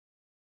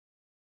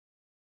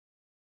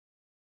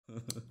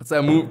So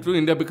I moved to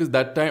India because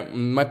that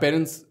time my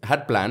parents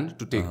had planned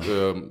to take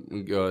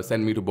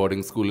send me to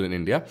boarding school in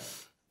India.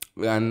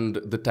 And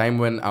the time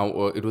when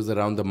it was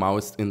around the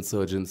Maoist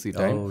insurgency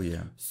time. Oh,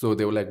 yeah. So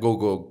they were like,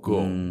 go.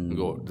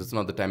 This is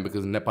not the time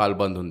because Nepal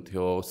band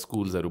hunthyo,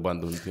 schools are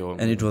band hunthyo.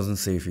 And it wasn't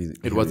safe either.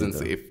 It wasn't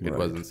safe. It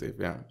wasn't safe,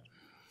 yeah.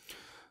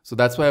 So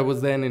that's why I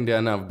was there in India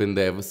and I've been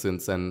there ever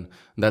since. And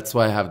that's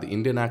why I have the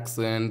Indian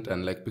accent.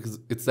 And like, because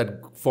it's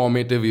that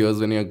formative years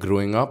when you're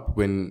growing up,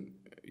 when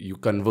you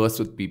converse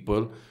with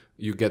people,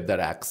 you get that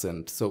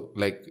accent. So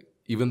like,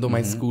 even though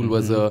my school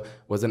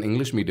was an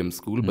English medium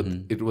school, but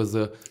it was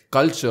a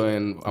culture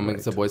and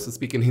amongst the boys to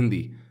speak in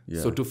Hindi.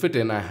 Yeah. So to fit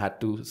in, I had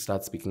to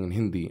start speaking in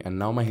Hindi. And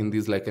now my Hindi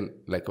is like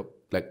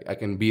I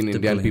can be in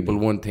India and people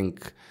won't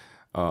think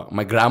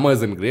my grammar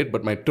isn't great,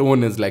 but my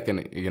tone is like an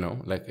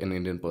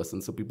Indian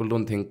person. So people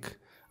don't think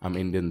I'm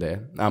Indian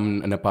there.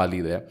 I'm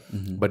Nepali there.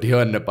 But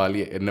here in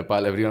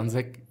Nepal, everyone's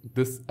like,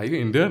 are you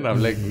Indian?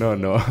 I'm like, no,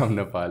 I'm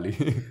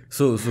Nepali.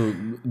 So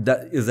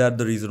is that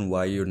the reason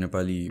why you're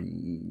Nepali?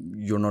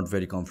 You're not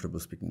very comfortable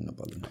speaking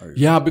Nepali, are you?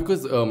 Yeah,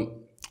 because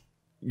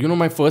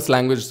my first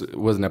language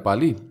was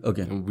Nepali.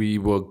 Okay. We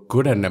were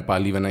good at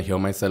Nepali when I hear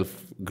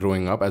myself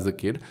growing up as a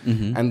kid.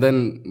 And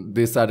then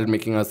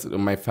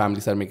my family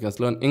started making us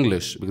learn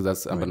English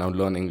because I now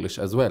learn English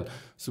as well.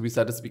 So we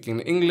started speaking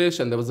English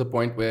and there was a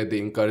point where they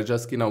encouraged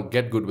us to now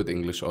get good with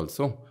English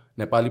also.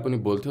 Nepali pani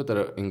bolte ho,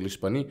 tara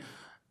English pani.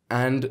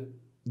 And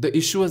the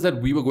issue was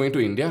that we were going to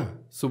India.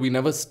 So we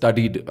never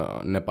studied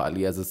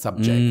Nepali as a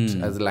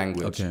subject, as a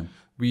language. Okay.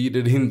 We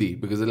did Hindi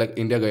because like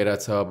India gaira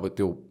cha, but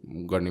tyo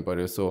garni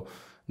paryo. So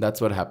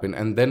that's what happened.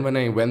 And then when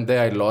I went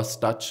there, I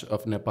lost touch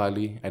of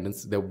Nepali.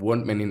 There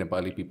weren't many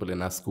Nepali people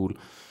in our school.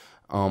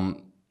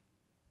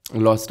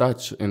 Lost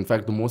touch. In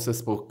fact, the most I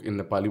spoke in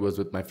Nepali was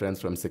with my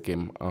friends from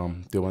Sikkim.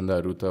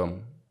 Tewanda,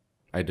 Aruta.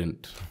 I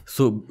didn't.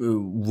 So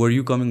were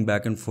you coming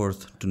back and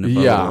forth to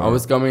Nepal? Yeah, I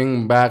was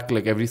coming back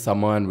like every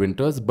summer and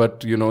winters.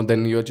 But,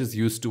 then you're just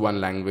used to one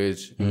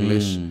language,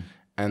 English.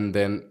 And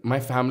then my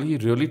family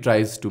really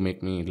tries to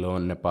make me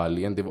learn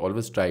Nepali. And they've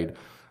always tried.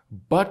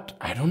 But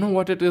I don't know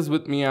what it is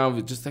with me. I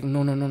was just like,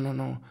 no. I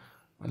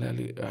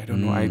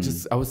don't know.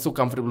 I was so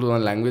comfortable with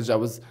one language. I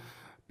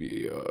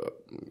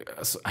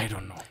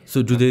don't know.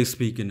 So do they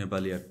speak in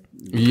Nepali at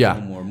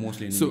home or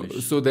mostly in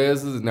English? So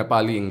there's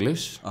Nepali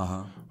English,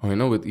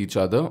 with each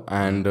other.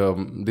 And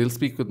they'll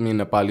speak with me in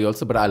Nepali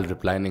also, but I'll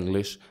reply in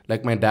English.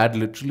 Like my dad,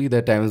 literally there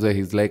are times where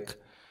he's like,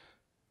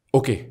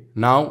 okay,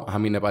 now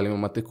hami Nepali mein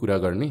matte kura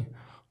garni.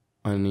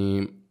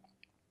 Ani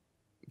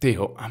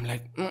I'm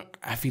like,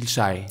 I feel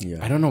shy.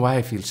 Yeah. I don't know why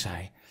I feel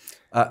shy.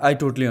 I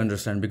totally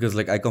understand because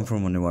like I come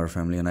from a Newari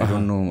family and I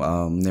don't know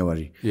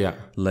Newari. Yeah.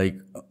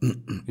 Like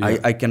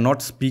I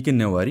cannot speak in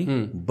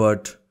Newari,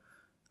 but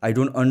I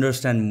don't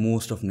understand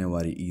most of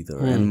Newari either.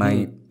 And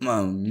my,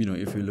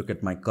 if you look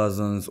at my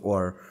cousins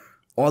or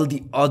all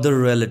the other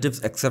relatives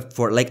except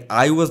for like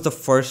I was the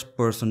first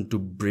person to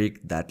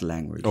break that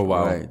language. Oh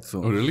wow. Right?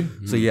 So, really?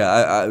 So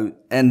yeah,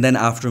 and then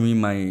after me,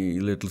 my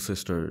little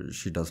sister,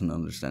 she doesn't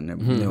understand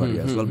Newari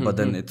as well. But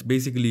then it's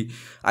basically,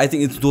 I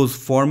think it's those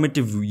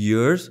formative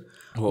years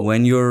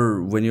when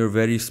you're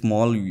very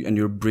small and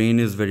your brain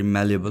is very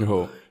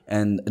malleable.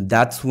 And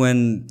that's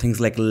when things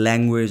like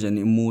language and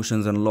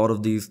emotions and a lot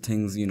of these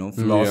things,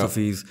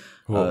 philosophies,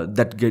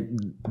 that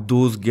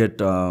get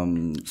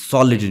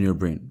solid in your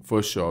brain.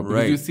 For sure.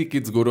 Because you see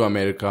kids go to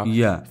America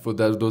for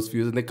those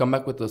few years and they come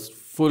back with a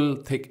full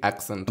thick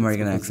accent.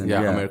 American accent.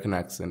 American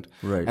accent.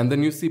 Right. And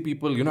then you see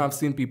people, I've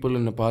seen people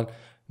in Nepal,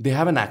 they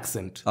have an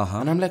accent.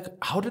 And I'm like,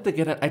 how did they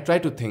get it? I try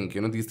to think,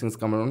 these things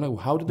come around. Like,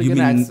 how did they get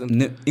an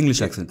accent?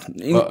 English accent.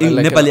 Like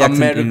Nepali accent.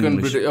 American,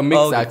 British, a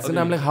mixed accent.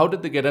 Okay. I'm like, how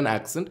did they get an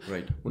accent?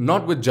 Right.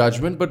 Not with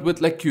judgment, but with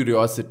like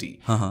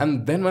curiosity.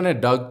 And then when I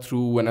dug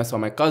through, when I saw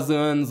my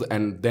cousins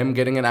and them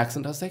getting an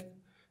accent, I was like,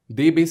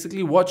 they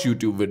basically watch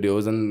YouTube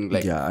videos and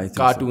like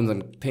cartoons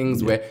and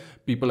things where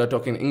people are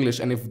talking English.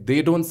 And if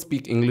they don't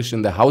speak English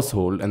in the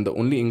household and the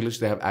only English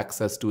they have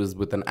access to is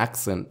with an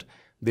accent,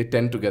 they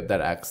tend to get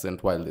that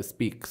accent while they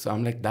speak. So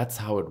I'm like, that's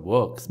how it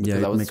works.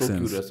 Because I was so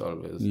curious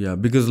always. Yeah,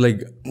 because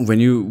like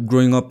when you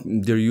growing up,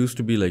 there used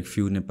to be like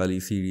few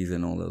Nepali series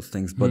and all those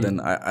things. But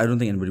then I don't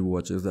think anybody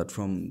watches that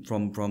from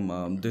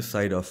this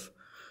side of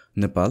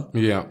Nepal.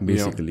 Yeah.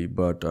 Basically.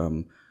 But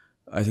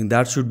I think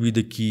that should be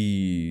the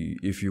key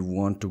if you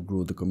want to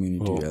grow the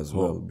community as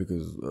well.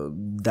 Because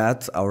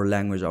that's our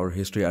language, our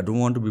history. I don't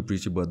want to be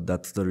preachy, but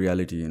that's the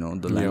reality,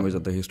 the language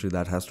of the history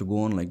that has to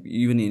go on. Like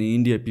even in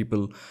India,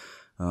 people...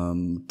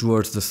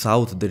 towards the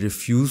south, they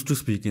refuse to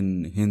speak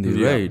in Hindi,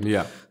 right?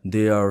 Yeah.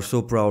 They are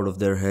so proud of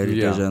their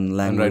heritage and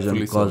language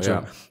and culture.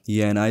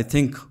 So, and I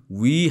think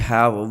we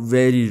have a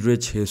very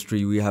rich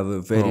history. We have a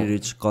very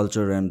rich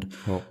culture and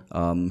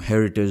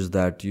heritage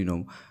that,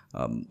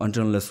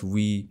 until unless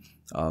we,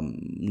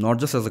 not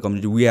just as a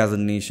community, we as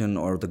a nation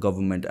or the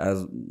government,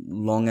 as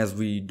long as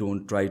we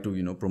don't try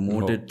to,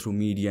 promote it through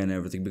media and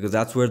everything, because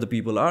that's where the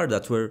people are.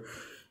 That's where...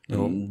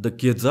 the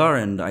kids are,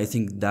 and I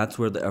think that's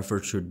where the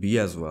effort should be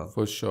as well.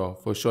 For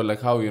sure.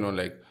 Like how,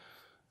 like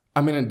I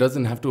mean, it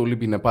doesn't have to only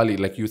be Nepali.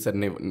 Like you said,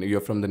 you're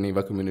from the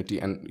Neva community,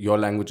 and your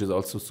language is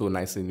also so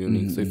nice and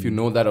unique. So if you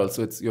know that,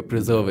 also, you're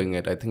preserving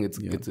it. I think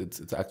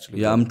it's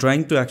actually. Yeah, good. I'm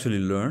trying to actually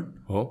learn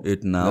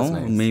it now.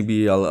 Nice.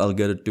 Maybe I'll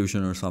get a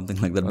tuition or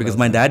something like that. Because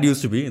my dad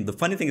used to be. The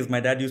funny thing is, my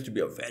dad used to be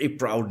a very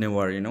proud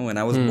Newari. You know, when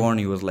I was born,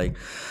 he was like,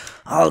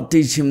 I'll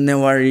teach him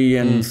Newari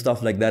and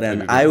stuff like that.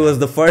 And I was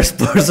the first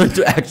person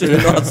to actually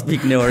not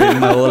speak Newari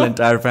in my whole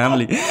entire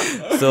family.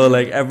 So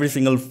like every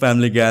single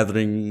family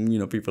gathering, you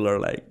know, people are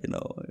like, you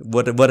know,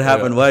 what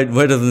happened? Why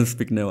doesn't he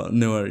speak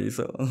Newari?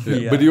 So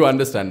but you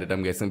understand it,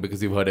 I'm guessing,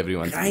 because you've heard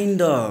everyone speak.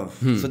 Kind of.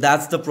 So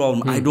that's the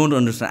problem. I don't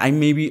understand.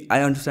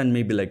 I understand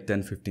maybe like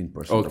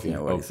 10-15% of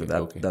Newari. So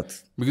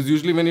that's because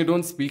usually when you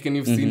don't speak and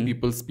you've seen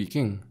people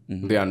speaking,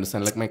 they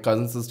understand. Like my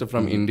cousin sister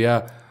from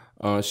India.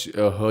 Her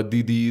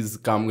didis,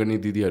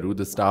 Kamgani Didi Haru,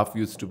 the staff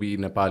used to be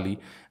Nepali,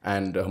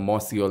 and her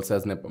Mosi also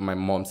has my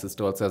mom's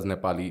sister also has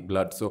Nepali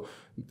blood. So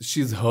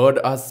she's heard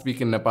us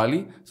speak in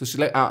Nepali. So she's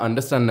like, I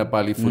understand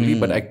Nepali fully,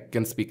 but I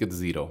can speak it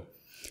zero.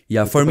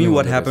 Yeah, for me,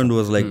 what happened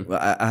was like,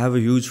 I have a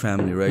huge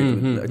family,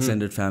 right?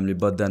 Extended family,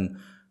 but then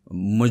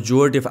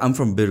I'm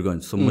from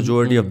Birganj, so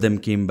majority of them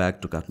came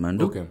back to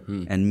Kathmandu. Okay.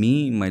 And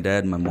me, my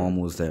dad, my mom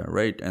was there,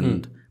 right?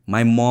 And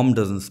my mom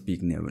doesn't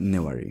speak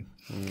Newari.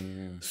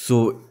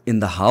 So in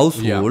the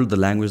household, the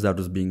language that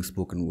was being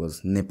spoken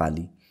was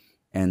Nepali.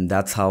 And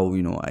that's how,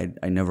 you know,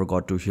 I never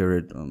got to hear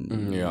it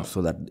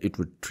so that it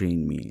would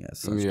train me as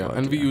such. Yeah,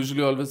 and we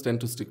usually always tend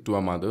to stick to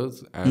our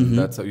mothers, and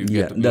that's how you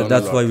get to learn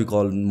that's why we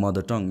call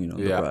mother tongue, you know,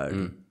 the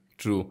pride.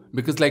 True.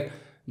 Because like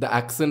the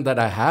accent that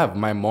I have,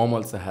 my mom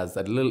also has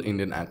that little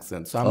Indian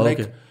accent. So I'm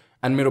like,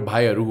 and mero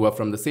bhai who are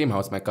from the same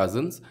house, my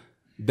cousins,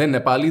 their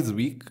Nepali is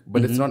weak,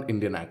 but it's not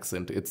Indian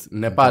accent. It's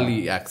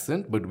Nepali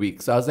accent, but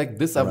weak. So I was like,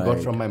 this I've got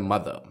from my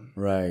mother.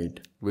 Right.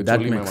 Which that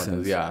only makes my mother.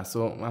 sense. Yeah.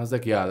 So I was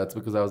like, yeah, that's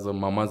because I was a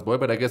mama's boy.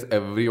 But I guess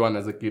everyone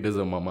as a kid is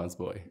a mama's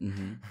boy.